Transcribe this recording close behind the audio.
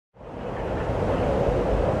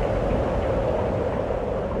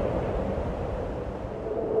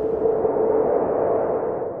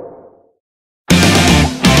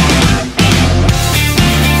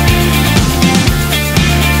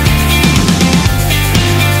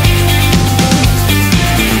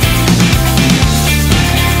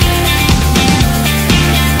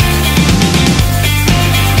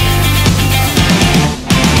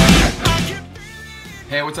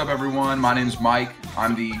everyone, my name is Mike.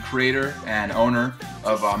 I'm the creator and owner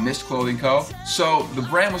of Mist Clothing Co. So the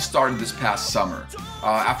brand was started this past summer.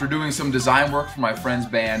 After doing some design work for my friend's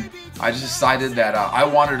band, I just decided that I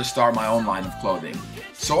wanted to start my own line of clothing.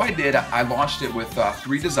 So I did. I launched it with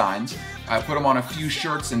 3 designs. I put them on a few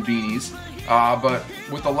shirts and beanies, but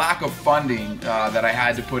with the lack of funding that I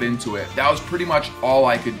had to put into it, that was pretty much all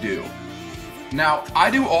I could do. Now,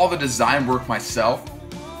 I do all the design work myself,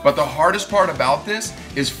 but the hardest part about this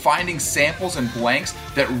is finding samples and blanks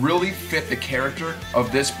that really fit the character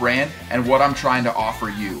of this brand and what I'm trying to offer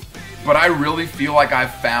you. But I really feel like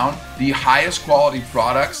I've found the highest quality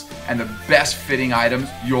products and the best fitting items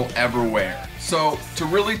you'll ever wear. So to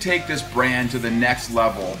really take this brand to the next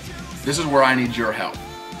level, this is where I need your help.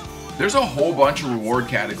 There's a whole bunch of reward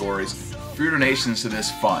categories for your donations to this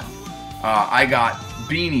fund. I got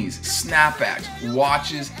beanies, snapbacks,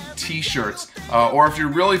 watches, t-shirts, or if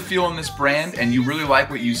you're really feeling this brand and you really like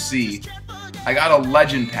what you see, I got a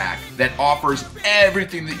legend pack that offers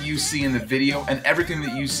everything that you see in the video and everything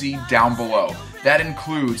that you see down below. That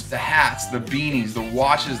includes the hats, the beanies, the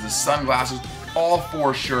watches, the sunglasses, all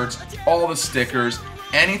 4 shirts, all the stickers,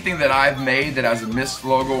 anything that I've made that has a Mist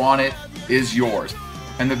logo on it is yours.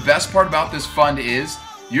 And the best part about this fund is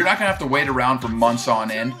you're not gonna have to wait around for months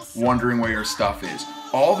on end wondering where your stuff is.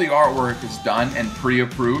 All the artwork is done and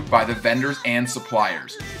pre-approved by the vendors and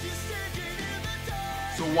suppliers.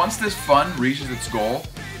 So once this fund reaches its goal,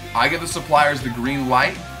 I give the suppliers the green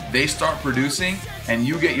light, they start producing, and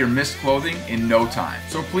you get your Mist clothing in no time.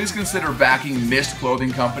 So please consider backing Mist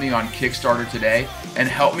Clothing Company on Kickstarter today and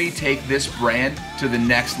help me take this brand to the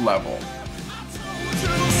next level.